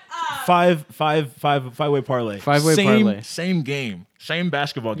parlay. Five-way parlay. Same game. Same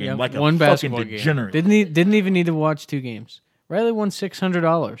basketball game. Yep. Like one a basketball fucking game. degenerate. Didn't even need to watch 2 games. Riley won $600.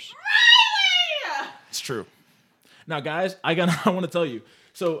 Riley! It's true. Now, guys, I want to tell you.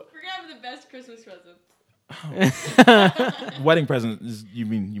 So we're gonna have the best Christmas present. Wedding present is you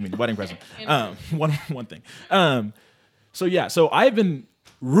mean wedding present. One thing. So I've been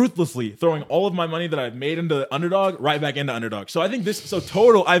ruthlessly throwing all of my money that I've made into Underdog right back into Underdog. So I think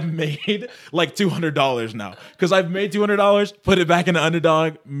total I've made like $200 now because I've made $200, put it back into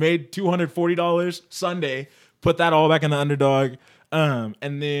Underdog, made $240 Sunday, put that all back into Underdog, and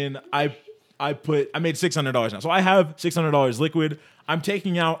then I made $600 now. So I have $600 liquid. I'm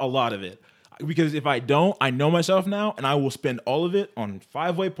taking out a lot of it. Because if I don't, I know myself now, and I will spend all of it on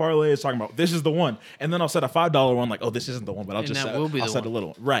 5-way parlays talking about this is the one. And then I'll set a $5 one like, oh, this isn't the one, but I'll set a little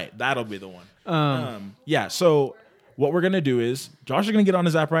one. Right, that'll be the one. Yeah, so what we're going to do is Josh is going to get on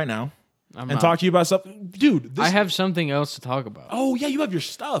his app right now talk to you about stuff. Dude, I have something else to talk about. Oh, yeah, you have your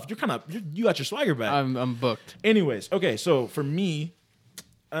stuff. You got your swagger back. I'm booked. Anyways, okay, so for me,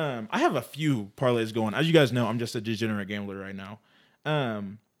 I have a few parlays going. As you guys know, I'm just a degenerate gambler right now.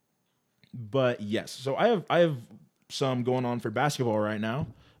 But yes, so I have some going on for basketball right now.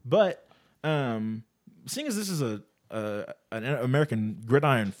 But seeing as this is an American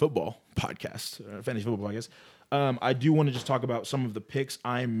gridiron football podcast, fantasy football podcast, I do want to just talk about some of the picks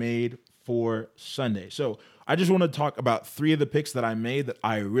I made for Sunday. So I just want to talk about 3 of the picks that I made that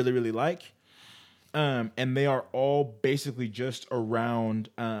I really, really like. And they are all basically just around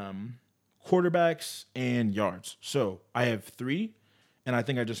quarterbacks and yards. So I have 3. And I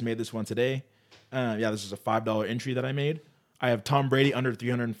think I just made this one today. This is a $5 entry that I made. I have Tom Brady under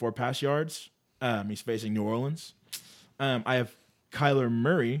 304 pass yards. He's facing New Orleans. I have Kyler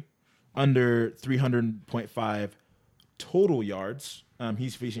Murray under 300.5 total yards.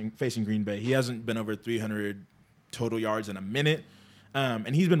 He's facing Green Bay. He hasn't been over 300 total yards in a minute.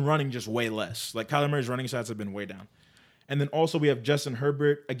 And he's been running just way less. Like Kyler Murray's running stats have been way down. And then also we have Justin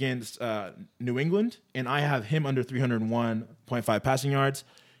Herbert against New England, and I have him under 301.5 passing yards.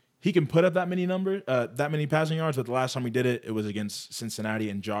 He can put up that many passing yards, but the last time we did it, it was against Cincinnati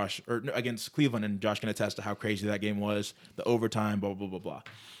and against Cleveland, and Josh can attest to how crazy that game was, the overtime, blah, blah, blah, blah.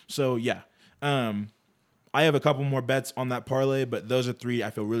 So, yeah. I have a couple more bets on that parlay, but those are 3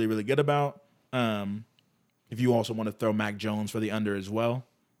 I feel really, really good about. If you also want to throw Mac Jones for the under as well.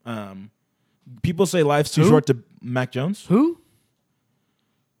 People say life's too short to Mac Jones. Who?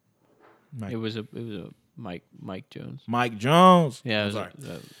 Mike. It was a Mike Jones. Mike Jones. Yeah, sorry.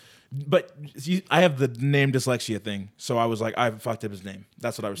 But see, I have the name dyslexia thing, so I was like, I fucked up his name.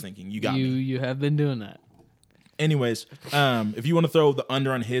 That's what I was thinking. You got me. You have been doing that. Anyways, if you want to throw the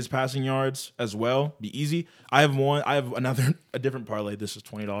under on his passing yards as well, be easy. I have a different parlay. This is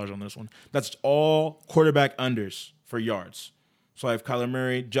 $20 on this one. That's all quarterback unders for yards. So I have Kyler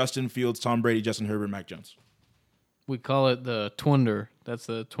Murray, Justin Fields, Tom Brady, Justin Herbert, Mac Jones. We call it the Twunder. That's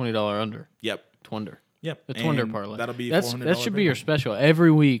the $20 under. Yep. Twunder. Yep. The Twunder And parlay. That'll be that should be your special.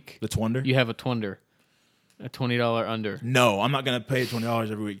 Every week the Twunder. you have a Twunder. A $20 under. No, I'm not gonna pay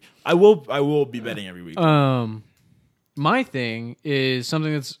 $20 every week. I will be betting every week. My thing is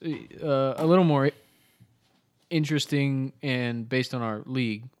something that's a little more interesting and based on our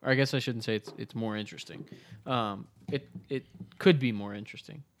league. Or I guess I shouldn't say it's more interesting. It could be more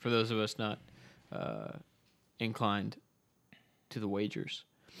interesting for those of us not inclined to the wagers.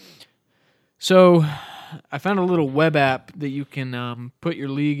 So I found a little web app that you can put your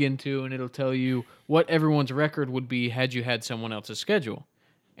league into, and it'll tell you what everyone's record would be had you had someone else's schedule.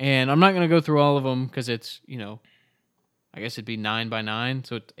 And I'm not going to go through all of them because it's, I guess it'd be 9 by 9,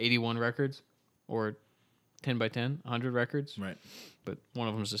 so it's 81 records, or 10 by 10, 100 records. Right. But one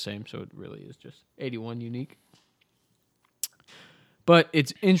of them is the same, so it really is just 81 unique. But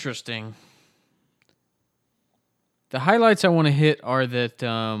it's interesting. The highlights I want to hit are that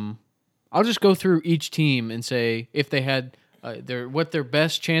I'll just go through each team and say if they had what their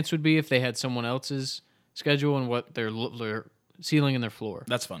best chance would be if they had someone else's schedule and what their ceiling and their floor.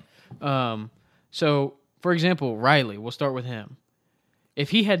 That's fun. So, for example, Riley, we'll start with him. If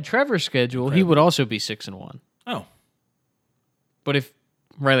he had Trevor's schedule, he would also be 6-1. Oh. But if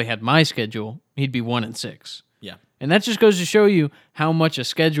Riley had my schedule, he'd be 1-6. Yeah. And that just goes to show you how much a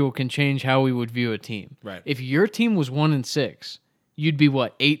schedule can change how we would view a team. Right. If your team was 1-6, you'd be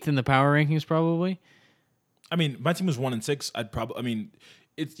what, 8th in the power rankings probably? I mean, my team was 1-6. I'd probably. I mean,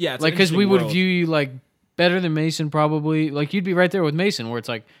 it's like because we would view you like better than Mason probably. Like you'd be right there with Mason, where it's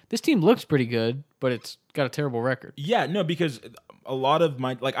like this team looks pretty good, but it's got a terrible record. Yeah, no, because a lot of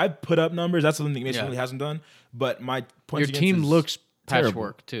my I've put up numbers. That's something that Mason really hasn't done. But my points. Your team looks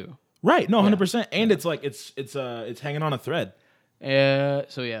patchwork too. Right. No, 100%. And it's like it's hanging on a thread.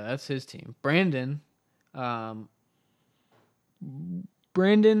 So yeah, that's his team. Brandon,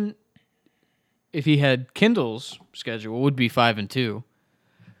 if he had Kendall's schedule, would be 5-2.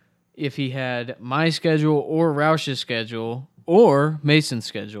 If he had my schedule or Roush's schedule or Mason's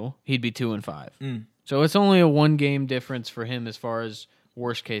schedule, he'd be 2-5. So it's only a 1-game difference for him as far as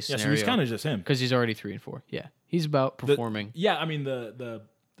worst case scenario. Yeah, so he's kind of just him because he's already 3-4. Yeah, he's about performing. I mean the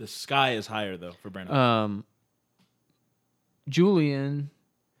sky is higher though for Brandon. Julian,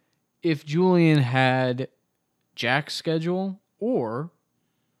 if Julian had Jack's schedule or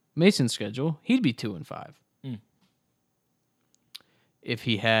Mason's schedule, he'd be 2-5. If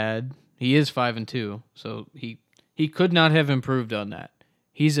he is 5-2, so he could not have improved on that.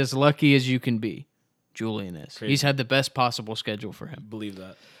 He's as lucky as you can be. Julian is. Crazy. He's had the best possible schedule for him. Believe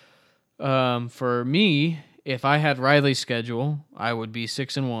that. For me, if I had Riley's schedule, I would be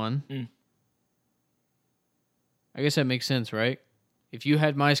 6-1. I guess that makes sense, right? If you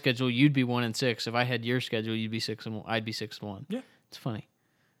had my schedule, you'd be 1-6. If I had your schedule, you'd be 6-1. I'd be 6-1. Yeah, it's funny.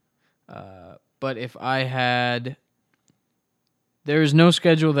 But if I had, there is no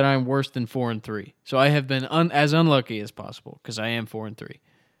schedule that I'm worse than 4-3. So I have been as unlucky as possible because I am 4-3.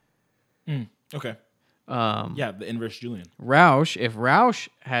 Okay. The inverse Julian. Roush, if Roush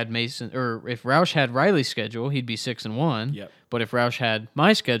had Mason, or if Roush had Riley's schedule, he'd be 6-1. Yep. But if Roush had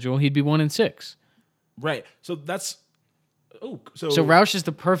my schedule, he'd be 1-6. Right. So that's. So Roush is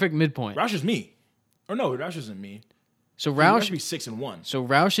the perfect midpoint. Roush is me. Or no, Roush isn't me. So Roush should be 6-1. So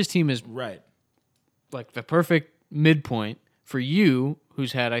Roush's team is right, like the perfect midpoint for you,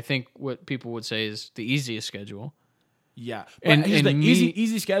 who's had, I think, what people would say is the easiest schedule. Yeah, and the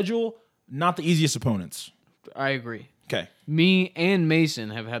easy schedule, not the easiest opponents. I agree. Okay. Me and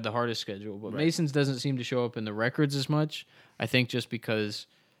Mason have had the hardest schedule, but Mason's doesn't seem to show up in the records as much. I think just because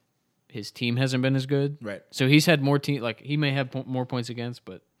his team hasn't been as good. Right. So he's had more team. Like he may have more points against,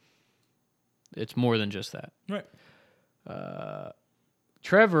 but it's more than just that. Right.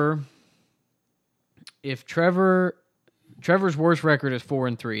 Trevor. If Trevor's worst record is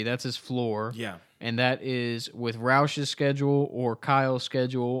 4-3, that's his floor. Yeah. And that is with Roush's schedule or Kyle's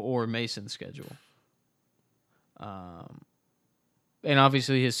schedule or Mason's schedule. And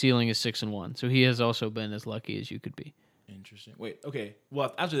obviously his ceiling is 6-1, so he has also been as lucky as you could be. Interesting. Wait, okay.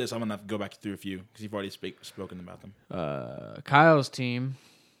 Well, after this, I'm going to have to go back through a few because you've already spoken about them. Kyle's team,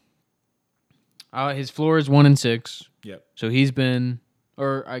 his floor is 1-6. Yep. So he's been,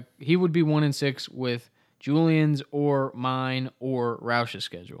 he would be 1-6 with Julian's or mine or Roush's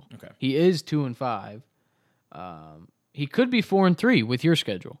schedule. Okay. He is 2-5. He could be 4-3 with your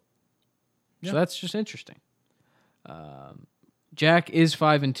schedule. So that's just interesting. Jack is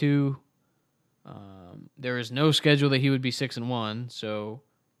 5-2. There is no schedule that he would be 6-1, so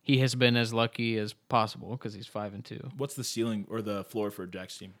he has been as lucky as possible because he's 5-2. What's the ceiling or the floor for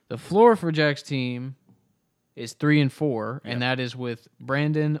Jack's team? The floor for Jack's team is 3-4, and that is with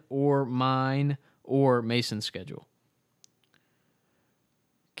Brandon or mine or Mason's schedule.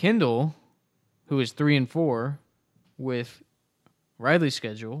 Kendall, who is 3-4, with Riley's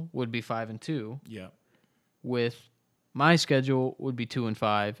schedule would be 5-2. Yeah. With my schedule would be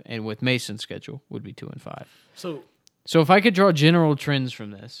 2-5, and with Mason's schedule would be 2-5. So if I could draw general trends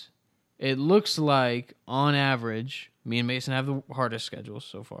from this, it looks like on average, me and Mason have the hardest schedules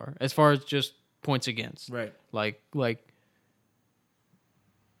so far, as far as just points against. Right. Like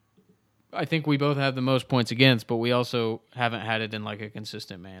I think we both have the most points against, but we also haven't had it in like a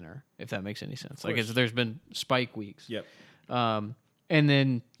consistent manner, if that makes any sense. Like there's been spike weeks. Yep. And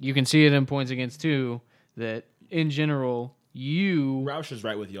then you can see it in points against too, that in general, Roush is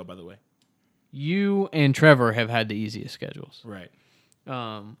right with y'all, by the way. You and Trevor have had the easiest schedules. Right.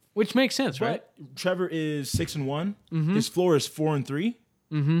 Which makes sense, right? Trevor is 6-1. Mm-hmm. His floor is 4-3.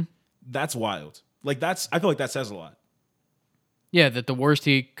 Mm-hmm. That's wild. I feel like that says a lot. Yeah, that the worst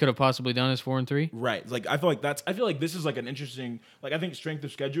he could have possibly done is 4-3. Right. I feel like this is like an interesting. I think strength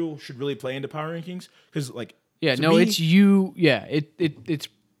of schedule should really play into power rankings because it's you. Yeah, it's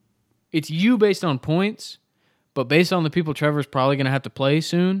you based on points, but based on the people Trevor's probably going to have to play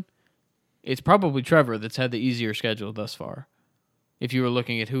soon, it's probably Trevor that's had the easier schedule thus far. If you were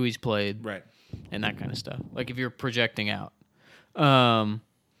looking at who he's played, right, and that kind of stuff, like if you're projecting out.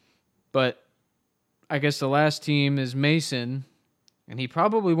 But I guess the last team is Mason, and he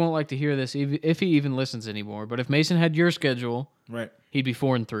probably won't like to hear this if he even listens anymore. But if Mason had your schedule, right, he'd be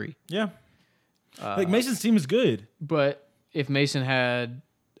 4-3. Yeah, Mason's team is good. But if Mason had,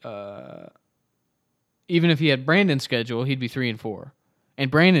 even if he had Brandon's schedule, he'd be 3-4. And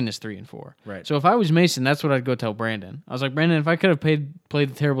Brandon is 3-4. Right. So if I was Mason, that's what I'd go tell Brandon. I was like, Brandon, if I could have played the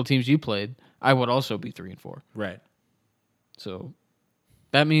terrible teams you played, I would also be 3-4. Right. So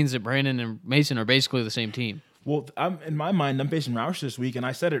that means that Brandon and Mason are basically the same team. Well, in my mind, I'm facing Roush this week, and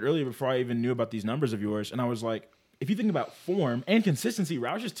I said it earlier before I even knew about these numbers of yours, and I was like, if you think about form and consistency,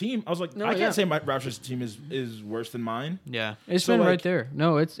 Roush's team, I was like, I can't say Roush's team is worse than mine. Yeah, it's been right there.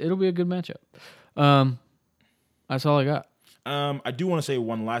 No, it'll be a good matchup. That's all I got. I do want to say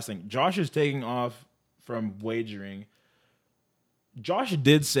one last thing. Josh is taking off from wagering. Josh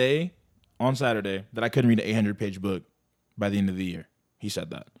did say on Saturday that I couldn't read an 800-page book by the end of the year. He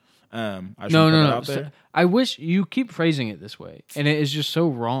said that. No. I wish you keep phrasing it this way, and it is just so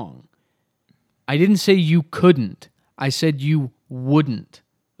wrong. I didn't say you couldn't. I said you wouldn't.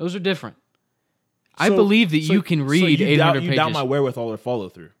 Those are different. I believe that you can read 800 pages. You doubt my wherewithal or follow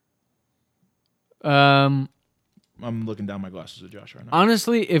through. I'm looking down my glasses at Josh right now.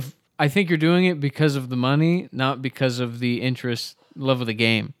 Honestly, I think you're doing it because of the money, not because of the interest, love of the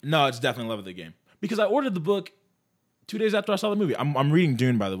game. No, it's definitely love of the game. Because I ordered the book 2 days after I saw the movie. I'm reading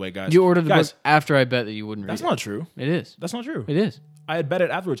Dune, by the way, guys. You ordered the book after I bet that you wouldn't read it. That's not true. It is. That's not true. It is. I had bet it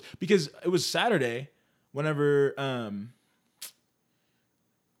afterwards because it was Saturday whenever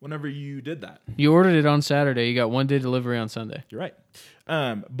you did that. You ordered it on Saturday. You got 1-day delivery on Sunday. You're right.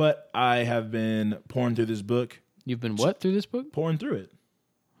 But I have been pouring through this book. You've been what through this book? Pouring through it.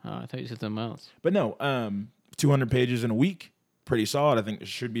 Oh, I thought you said something else. But no, 200 pages in a week. Pretty solid. I think it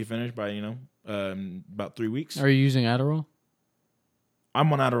should be finished by, about 3 weeks. Are you using Adderall?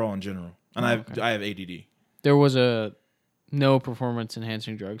 I'm on Adderall in general. And okay. I have ADD. There was a no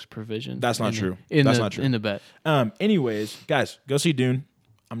performance-enhancing drugs provision. That's not true. That's not true. In the bet. Anyways, guys, go see Dune.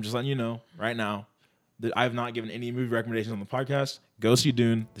 I'm just letting you know right now that I have not given any movie recommendations on the podcast. Go see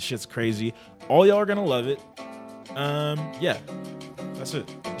Dune. The shit's crazy. All y'all are going to love it. Yeah. That's it.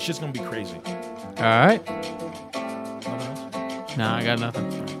 The shit's going to be crazy. All right. Nothing else? Nah, I got nothing.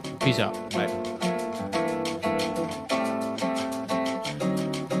 Peace out. Bye.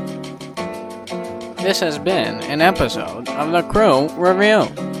 This has been an episode of The Crew Review.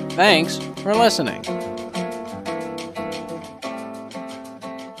 Thanks for listening.